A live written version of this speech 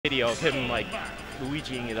video of him like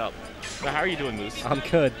Luigiing it up. But how are you doing, Moose? I'm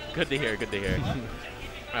good. Good to hear. Good to hear.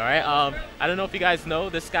 All right. I don't know if you guys know,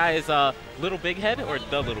 this guy is Little Big Head or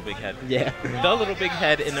the Little Big Head. Yeah. The Little Big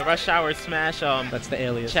Head in the Rush Hour Smash. That's the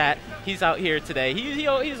alias. Chat. He's out here today.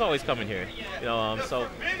 He's always coming here. You know. So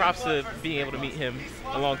props to being able to meet him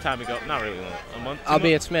a long time ago. Not really long. A month. I'll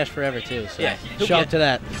be at Smash Forever too. So yeah. Show up to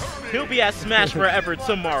that. He'll be at Smash Forever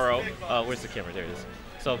tomorrow. Where's the camera? There it is.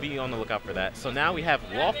 So be on the lookout for that. So now we have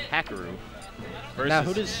LoF Hackoru. Now,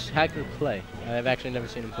 who does Hackoru play? I've actually never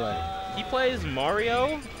seen him play. He plays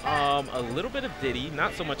Mario, a little bit of Diddy,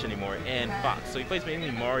 not so much anymore, and Fox. So he plays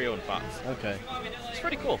mainly Mario and Fox. Okay. It's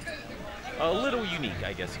pretty cool. A little unique,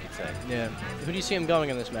 I guess you could say. Yeah. Who do you see him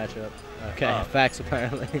going in this matchup? Okay, Facts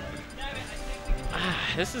apparently.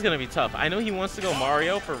 This is going to be tough. I know he wants to go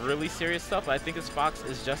Mario for really serious stuff, but I think his Fox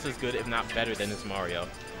is just as good, if not better, than his Mario.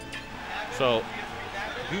 So,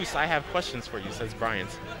 Goose, I have questions for you, says Bryant.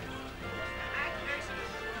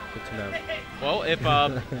 Good to know. Well,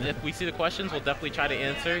 if we see the questions, we'll definitely try to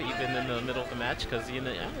answer, even in the middle of the match, because you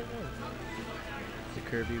know. The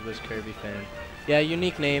Kirby was Kirby fan. Yeah,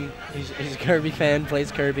 unique name. He's a Kirby fan,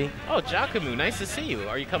 plays Kirby. Oh, Jakamu, nice to see you.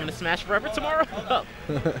 Are you coming to Smash Forever tomorrow?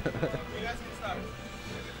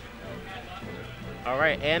 All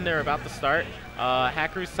right, and they're about to start.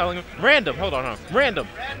 Hackoru's telling him random. Hold on, random.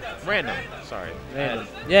 Sorry. Random.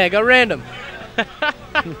 Yeah, go random.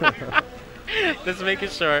 Just making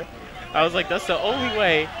sure. I was like, that's the only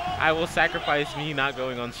way I will sacrifice me not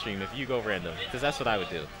going on stream if you go random, because that's what I would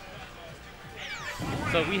do.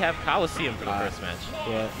 So we have Coliseum for the first match.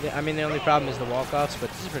 Yeah, I mean, the only problem is the walk-offs, but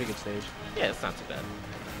this is a pretty good stage. Yeah, it's not too bad.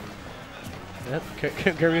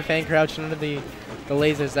 Yep, Kirby fan crouching under the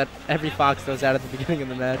lasers that every Fox throws out at the beginning of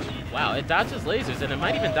the match. Wow, it dodges lasers, and it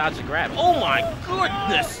might even dodge a grab. Oh my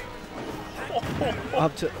goodness!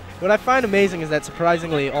 Up to, what I find amazing is that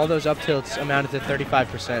surprisingly, all those up tilts amounted to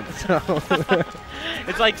 35%. So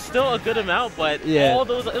it's like still a good amount, but yeah. All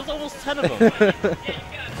those, it was almost 10 of them.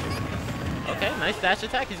 Okay, nice dash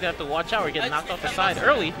attack. He's going to have to watch out or get knocked off the side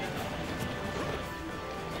early.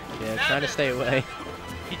 Yeah, trying to stay away.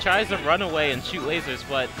 He tries to run away and shoot lasers,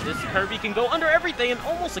 but this Kirby can go under everything and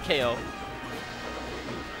almost a KO.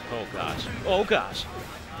 Oh, gosh. Oh, gosh.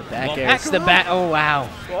 The back air. It's the back. Oh, wow.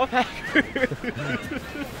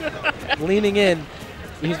 Leaning in.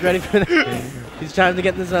 He's ready for the. He's trying to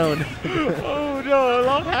get in the zone. Oh, no. I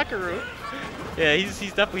love Hackoru. Yeah, he's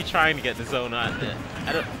definitely trying to get in the zone.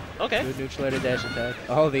 Okay. Good neutral air to dash attack.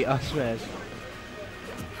 Oh, the up smash.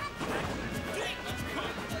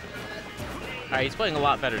 All right, he's playing a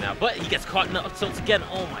lot better now, but he gets caught in the up tilts again.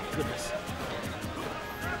 Oh, my goodness.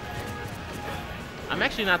 I'm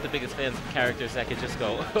actually not the biggest fan of characters that could just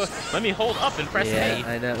go, let me hold up and press A. Yeah,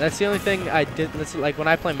 I know. That's the only thing I did. Like when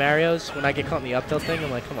I play Mario's, when I get caught in the up tilt thing, I'm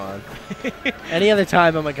like, come on. Any other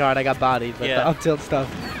time, oh my god, I got bodied. But the up tilt stuff.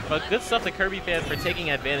 But good stuff to Kirby fan for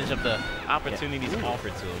taking advantage of the opportunities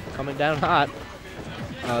offered to him. Coming down hot.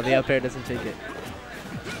 Oh, the up air doesn't take it.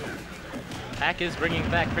 Hack is bringing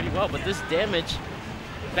it back pretty well, but this damage,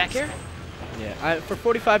 back air? Yeah, for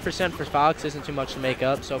 45% for Fox isn't too much to make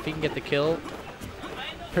up, so if he can get the kill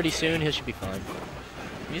pretty soon, he should be fine.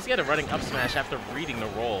 He needs to get a running up smash after reading the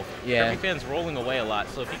roll. Yeah. Kirby fan's rolling away a lot,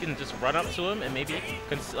 so if he can just run up to him and maybe,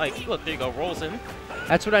 like, look, there you go, rolls in.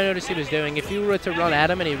 That's what I noticed he was doing. If you were to run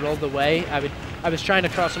at him and he rolled away, I was trying to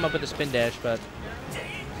cross him up with a spin dash, but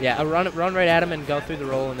yeah, run right at him and go through the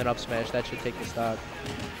roll and then up smash. That should take the stock.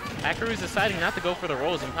 Hackoru's deciding not to go for the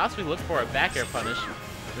rolls and possibly look for a back air punish.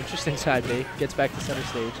 Interesting side B. Gets back to center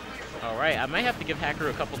stage. All right, I might have to give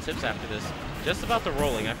Hackoru a couple tips after this. Just about the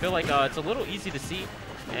rolling. I feel like it's a little easy to see,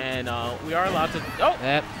 and we are allowed to... Oh!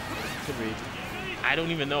 Yep. Good read. I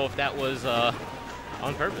don't even know if that was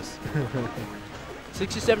on purpose.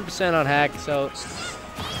 67% on Hack, so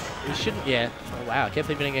we shouldn't... Yeah. Oh, wow. I can't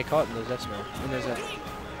believe we didn't get caught in those F smash.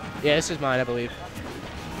 Yeah, this is mine, I believe.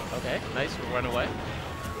 Okay, nice. Run away.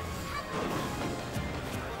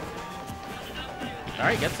 All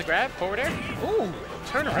right, gets the grab. Forward air. Ooh,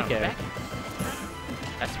 turn around. Back.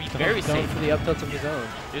 Has to be very safe. Going for the up tilt of his own.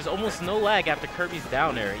 There's almost no lag after Kirby's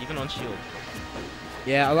down air, even on shield.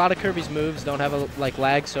 Yeah, a lot of Kirby's moves don't have a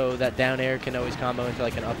lag, so that down air can always combo into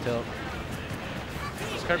like an up tilt.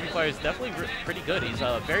 This Kirby player is definitely pretty good. He's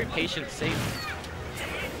very patient, safe.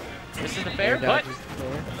 This is the fair, but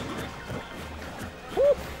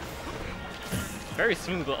very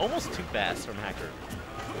smooth, but almost too fast from Hackoru.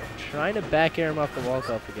 Trying to back air him off the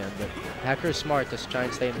walk-off again, but Hackoru's smart to try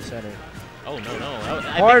and stay in the center. Oh, no.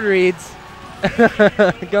 Hard reads.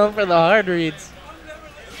 Going for the hard reads.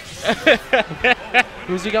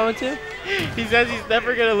 Who's he going to? He says he's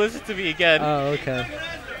never going to listen to me again. Oh, okay.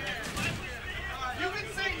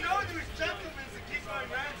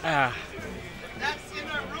 Ah.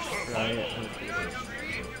 Right.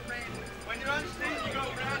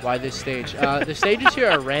 Why this stage? The stages here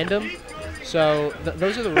are random, so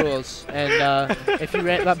those are the rules. And if you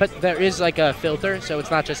but there is like a filter, so it's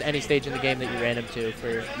not just any stage in the game that you random to.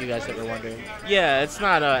 For you guys that were wondering. Yeah, it's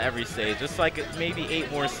not every stage. It's like maybe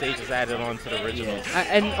 8 more stages added on to the originals. Yeah.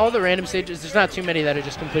 And all the random stages, there's not too many that are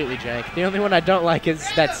just completely jank. The only one I don't like is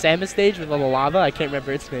that Samus stage with all the lava. I can't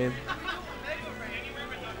remember its name.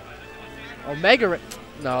 Omega.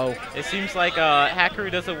 No. It seems like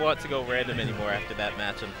Hackoru doesn't want to go random anymore after that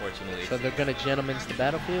match, unfortunately. So they're going to Gentleman's the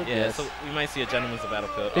Battlefield? Yeah, Yes. so we might see a Gentleman's the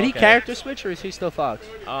Battlefield. Did he character switch, or is he still Fox?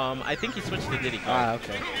 I think he switched to Diddy Kong. Ah,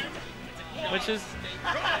 okay. Which is...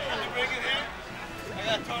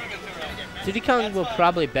 Diddy Kong will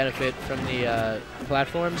probably benefit from the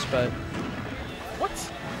platforms, but...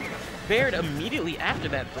 What? Baird immediately after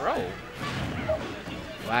that throw.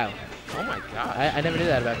 Wow. Oh my god. I never knew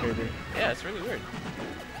that about Kirby. Yeah, it's really weird.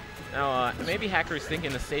 Now, maybe Hackoru's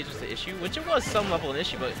thinking the stage was the issue, which it was some level an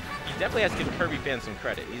issue, but he definitely has to give Kirby fans some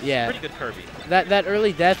credit. He's pretty good Kirby. That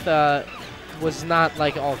early death was not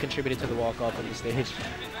like all contributed to the walk-off on the stage.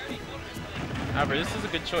 However, this is a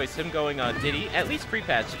good choice. Him going Diddy, at least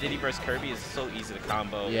pre-patch, Diddy versus Kirby is so easy to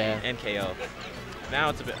combo and KO. Now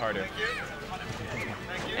it's a bit harder.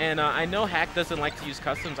 And I know Hack doesn't like to use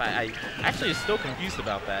customs. I actually is still confused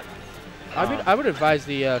about that. I would advise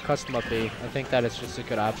the custom up B. I think that is just a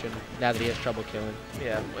good option now that he has trouble killing.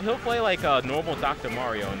 Yeah, he'll play like normal Dr.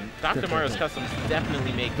 Mario, and Dr. Mario's customs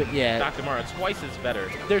definitely make Dr. Mario twice as better.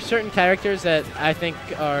 There's certain characters that I think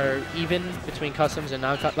are even between customs and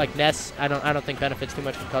non-custom. Like Ness, I don't think benefits too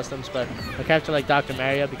much from customs, but a character like Dr.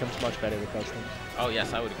 Mario becomes much better with customs. Oh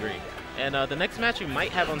yes, I would agree. And the next match we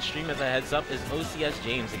might have on stream as a heads up is OcS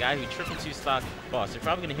James, the guy who 2-2 stock boss. You're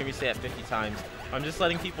probably going to hear me say that 50 times. I'm just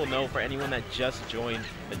letting people know, for anyone that just joined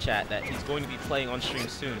the chat, that he's going to be playing on stream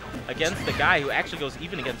soon against the guy who actually goes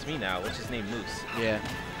even against me now, which is named Moose. Yeah.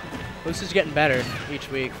 Moose is getting better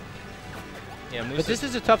each week. Yeah, Moose. But this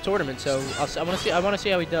is a tough tournament, so I want to see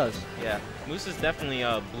how he does. Yeah, Moose is definitely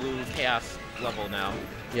a blue chaos level now.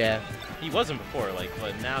 Yeah. He wasn't before,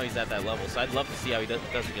 but now he's at that level, so I'd love to see how he does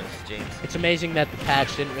against James. It's amazing that the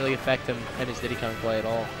patch didn't really affect him and his Diddy Kong play at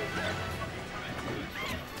all.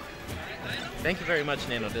 Thank you very much,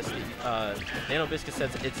 Nano Biscuit. Nano Biscuit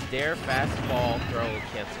says it's dare, fastball, throw,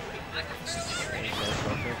 cancel.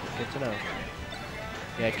 Good to know.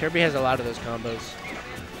 Yeah, Kirby has a lot of those combos.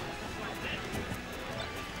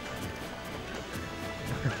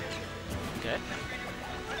 Okay.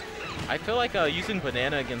 I feel like using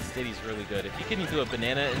banana against Diddy is really good. If you can do a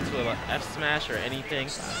banana into an F smash or anything,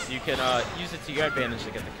 you can use it to your advantage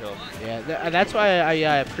to get the kill. Yeah, that's why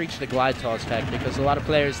I preach the glide toss tech, because a lot of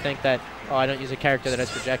players think that, oh, I don't use a character that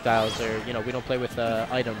has projectiles, or we don't play with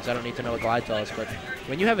items. I don't need to know a glide toss. But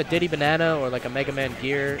when you have a Diddy banana or like a Mega Man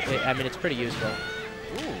gear, I mean, it's pretty useful.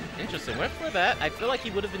 Ooh, interesting. Went for that. I feel like he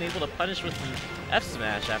would have been able to punish with the F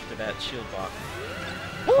smash after that shield block.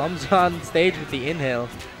 Comes on stage with the inhale.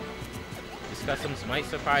 These customs might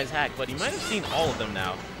surprise Hack, but he might have seen all of them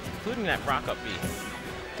now, including that rock up B.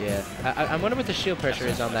 Yeah, I wonder what the shield pressure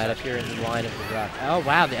is on that if you're in the line of the rock. Oh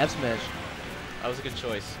wow, the F smash. That was a good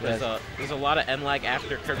choice. Yes. There's a lot of N lag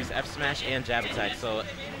after Kirby's F smash and jab attack, so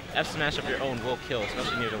F smash of your own will kill,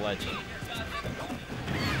 especially near the ledge.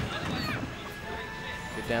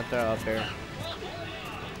 Good down throw up there.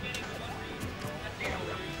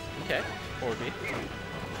 Okay, forward B.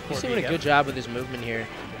 He's doing a good job with his movement here.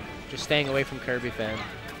 Just staying away from Kirbyfan.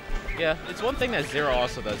 Yeah, it's one thing that Zero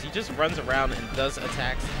also does. He just runs around and does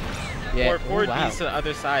attacks. Yeah. Or forward B's to the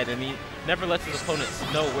other side, and he never lets his opponents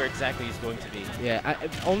know where exactly he's going to be. Yeah,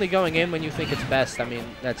 only going in when you think it's best. I mean,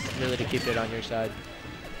 that's really to keep it on your side.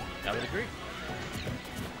 I would agree.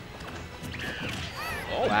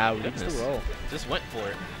 Oh, wow, leads the roll. Just went for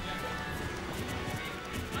it.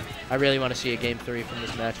 I really want to see a game 3 from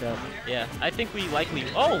this matchup. Yeah, I think we likely...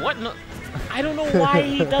 Oh, what? No, I don't know why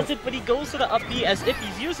he does it, but he goes to the up B as if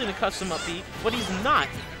he's using a custom up B, but he's not.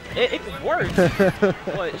 It works,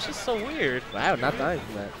 but it's just so weird. Wow, not dying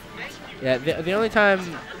from that. Yeah, the only time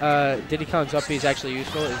Diddy Kong's up B is actually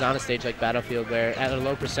useful is on a stage like Battlefield, where at a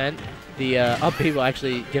low percent, the up B will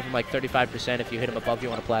actually give him like 35% if you hit him above you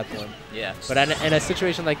on a platform. Yeah. But in a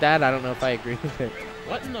situation like that, I don't know if I agree with it.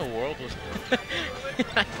 What in the world was...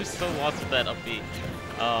 I was so lost with that up B.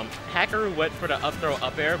 Hackoru went for the up throw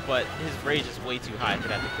up air, but his rage is way too high for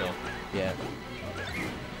that to kill. Yeah.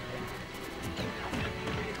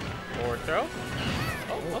 Forward throw?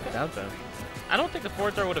 Oh, okay. Down throw. I don't think the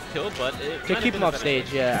forward throw would have killed, but it to keep him off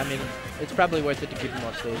stage, yeah. I mean, it's probably worth it to keep him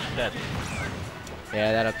off stage. Dead.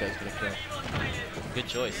 Yeah, that up there is going to kill. Good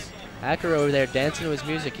choice. Hackoru over there dancing to his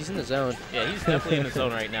music. He's in the zone. Yeah, he's definitely in the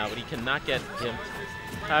zone right now, but he cannot get him.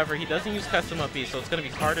 However, he doesn't use custom up B, so it's going to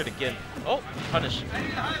be harder to get. Oh, punish.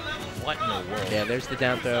 What in the world? Yeah, there's the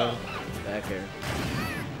down throw. Back here.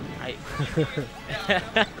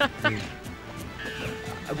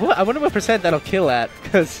 I wonder what percent that'll kill at,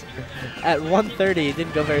 because at 130 it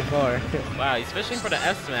didn't go very far. Wow, he's fishing for the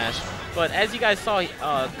F smash, but as you guys saw,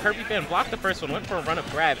 Kirbyfan blocked the first one, went for a run-up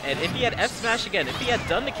grab, and if he had F smash again, if he had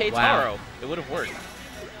done the K Taro, it would have worked.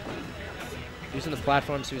 Using the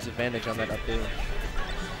platforms to his advantage on that up B.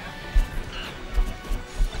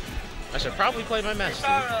 I should probably play my match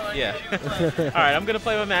too. Yeah. Alright, I'm going to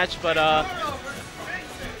play my match, but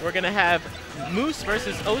we're going to have Moose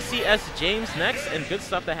versus OcS James next, and good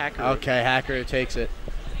stuff to Hackoru. Okay, Hackoru takes it.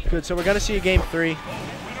 Good, so we're going to see a game 3.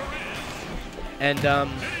 And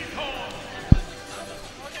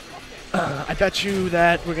I bet you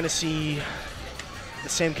that we're going to see the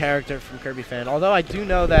same character from Kirbyfan, although I do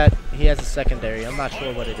know that he has a secondary. I'm not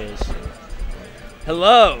sure what it is.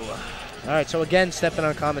 Hello. All right, so again, stepping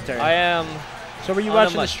on commentary. I am. So were you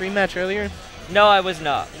watching the stream match earlier? No, I was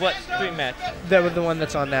not. What stream match? That was the one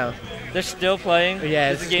that's on now. They're still playing?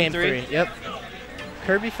 Yeah, this it's is game 3? Yep.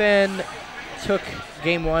 Kirbyfan took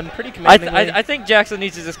game 1 pretty commandingly. I think Jackson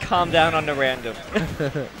needs to just calm down on the random.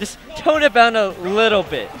 Just tone it down a little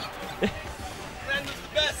bit.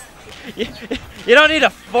 You don't need to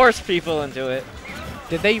force people into it.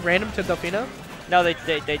 Did they random to Delfino? No, they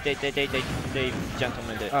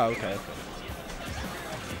gentlemened it. Oh, okay.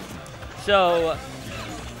 So,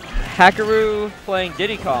 Hackoru playing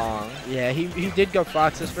Diddy Kong. Yeah, he did go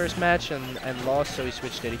Fox his first match and lost, so he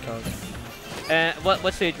switched Diddy Kong. And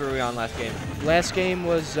what stage were we on last game? Last game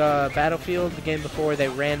was Battlefield. The game before they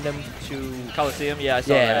random to Coliseum. Yeah, I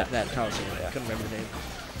saw that. that Coliseum. Yeah. Couldn't remember the name.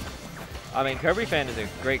 I mean, Kirbyfan is a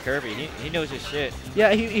great Kirby. He knows his shit.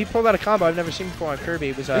 Yeah, he pulled out a combo I've never seen before on Kirby.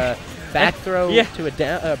 It was a back throw to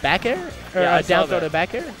a back air? Or a down throw to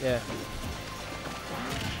back air? Yeah.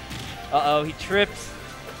 Uh-oh, he trips.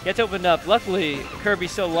 Gets opened up. Luckily,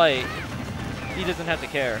 Kirby's so light, he doesn't have to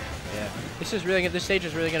care. Yeah. This stage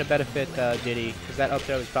is really going to benefit Diddy, because that up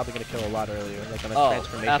throw is probably going to kill a lot earlier, like on a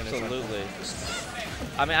transformation. Absolutely.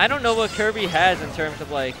 I mean, I don't know what Kirby has in terms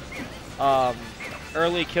of like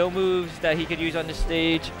early kill moves that he could use on this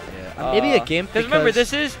stage. Yeah. Maybe a gimp. Because remember,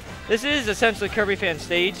 this is essentially Kirbyfan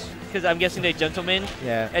stage, because I'm guessing they gentlemen.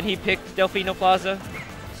 Yeah. And he picked Delfino Plaza,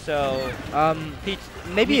 so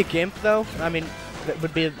maybe a gimp though. I mean, that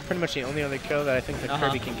would be pretty much the only other kill that I think that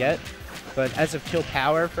Kirby can get. But as of kill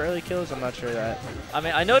power for early kills, I'm not sure of that. I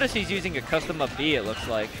mean, I noticed he's using a custom up B, it looks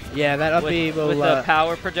like. Yeah, that up B will... With the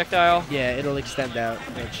power projectile. Yeah, it'll extend out,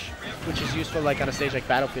 which is useful like on a stage like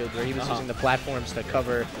Battlefield, where he was using the platforms to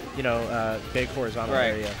cover, you know, big horizontal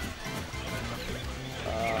area.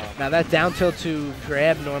 Now that down tilt to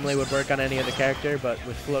grab normally would work on any other character, but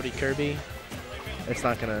with floaty Kirby, it's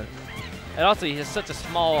not going to... And also, he has such a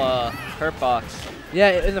small hurt box.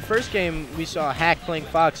 Yeah, in the first game, we saw Hack playing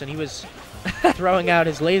Fox, and he was throwing out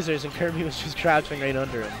his lasers, and Kirby was just crouching right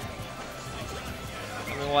under him.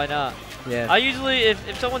 I mean, why not? Yeah. I usually,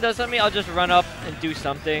 if someone does something, I'll just run up and do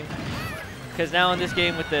something. Because now in this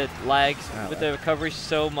game with the lags, with the recovery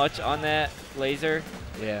so much on that laser,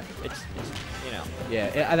 it's you know.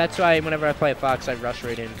 Yeah, that's why whenever I play Fox, I rush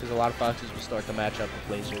right in, because a lot of Foxes will start the matchup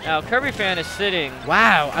with lasers. Now, Kirbyfan is sitting.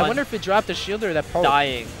 Wow, I wonder if it dropped a shield or that pole.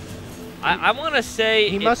 Dying. I want to say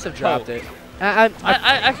he must have dropped it.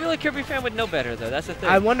 I feel like Kirbyfan would know better, though. That's the thing.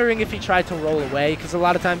 I'm wondering if he tried to roll away, because a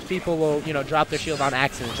lot of times people will, you know, drop their shield on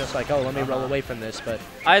accident, just like, oh, let me roll away from this. But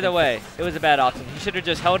either way, it was a bad option. He should have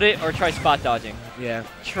just held it or tried spot dodging. Yeah.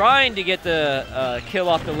 Trying to get the kill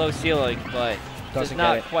off the low ceiling, but does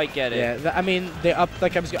not quite get it. Yeah, I mean, the up,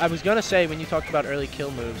 like I was gonna say when you talked about early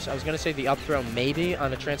kill moves, I was gonna say the up throw maybe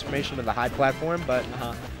on a transformation with a high platform, but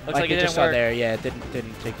looks like it just didn't work. There, yeah, it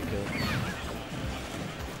didn't take the kill.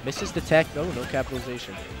 Misses the tech. Oh, no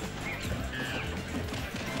capitalization.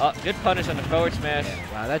 Oh, good punish on the forward smash.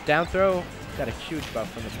 Yeah, wow, that down throw got a huge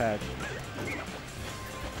buff from the pad.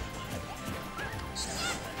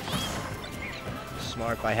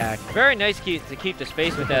 Smart by Hack. Very nice to keep the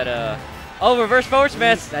space with that. Oh, reverse forward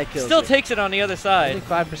smash. That kills Still takes it on the other side. Only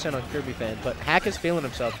 5% on Kirbyfan, but Hack is feeling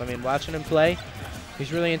himself. I mean, watching him play,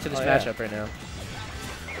 he's really into this matchup right now.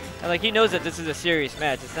 And like he knows that this is a serious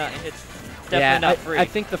match. It's definitely not free. I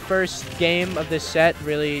think the first game of this set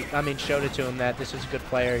really, I mean, showed it to him that this is a good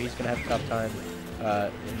player. He's gonna have a tough time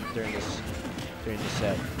during this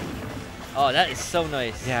set. Oh, that is so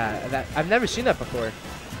nice. Yeah, I've never seen that before.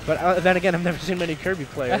 But then again, I've never seen many Kirby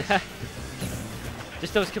players.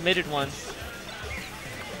 Just those committed ones.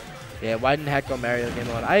 Yeah, why didn't Hack go Mario game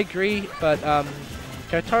 1? I agree, but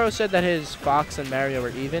Kartaro said that his Fox and Mario were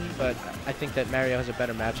even, but I think that Mario has a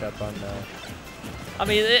better matchup on. I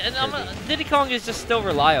mean, Diddy Kong is just still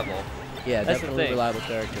reliable. Yeah, that's definitely a reliable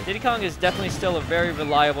character. Diddy Kong is definitely still a very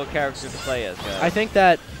reliable character to play as, guys. I think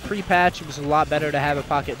that pre-patch it was a lot better to have a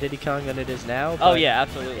Pocket Diddy Kong than it is now. Oh yeah,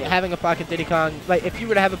 absolutely. Having a Pocket Diddy Kong, like if you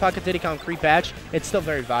were to have a Pocket Diddy Kong pre-patch, it's still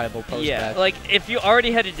very viable post-patch. Yeah, like if you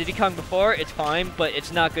already had a Diddy Kong before, it's fine, but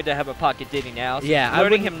it's not good to have a Pocket Diddy now. So yeah,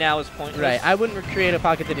 learning him now is pointless. Right, I wouldn't recreate a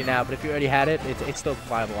Pocket Diddy now, but if you already had it, it's still a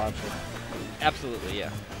viable option. Absolutely,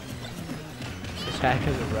 yeah. This Hack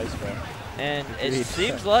is a rice bar. And it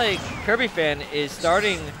seems like Kirbyfan is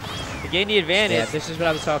starting to gain the advantage. Yeah, this is what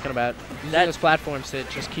I was talking about. Using those platforms to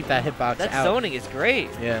just keep that hitbox out. That zoning is great.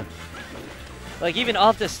 Yeah. Like even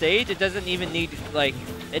off the stage, it doesn't even need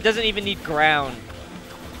ground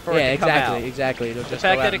for it to come out. Exactly. It'll just the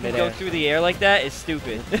fact that it can go through the air like that is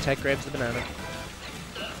stupid. Tech grabs the banana.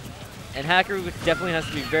 And Hackoru definitely has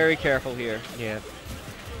to be very careful here. Yeah.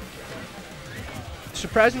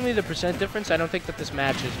 Surprisingly, the percent difference, I don't think that this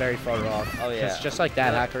match is very far off. Oh, yeah. Because just like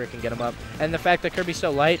that, Hackoru can get him up. And the fact that Kirby's so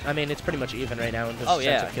light, I mean, it's pretty much even right now in the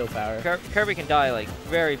sense of kill power. Kirby can die, like,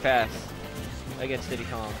 very fast against Diddy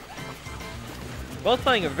Kong. Both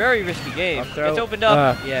playing a very risky game. It's opened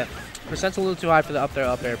up. Yeah. Percent's a little too high for the up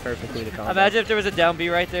air perfectly to combo. Imagine if there was a down B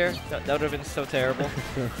right there. That would have been so terrible.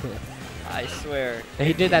 I swear.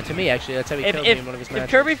 He did that to me, actually. That's how he killed me in one of his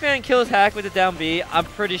matches. If Kirbyfan kills Hack with a down B, I'm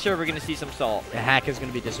pretty sure we're going to see some salt. The Hack is going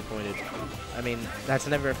to be disappointed. I mean, that's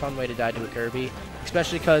never a fun way to die to a Kirby,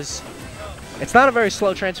 especially because it's not a very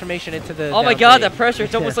slow transformation into the Oh my god, that pressure.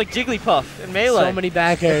 It's almost like Jigglypuff in Melee. So many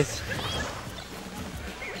backers.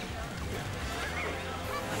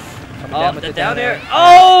 Oh, the down air.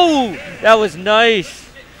 Oh! That was nice.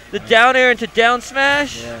 The down air into down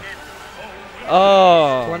smash. Yeah.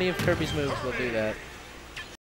 Oh. Plenty of Kirby's moves will do that.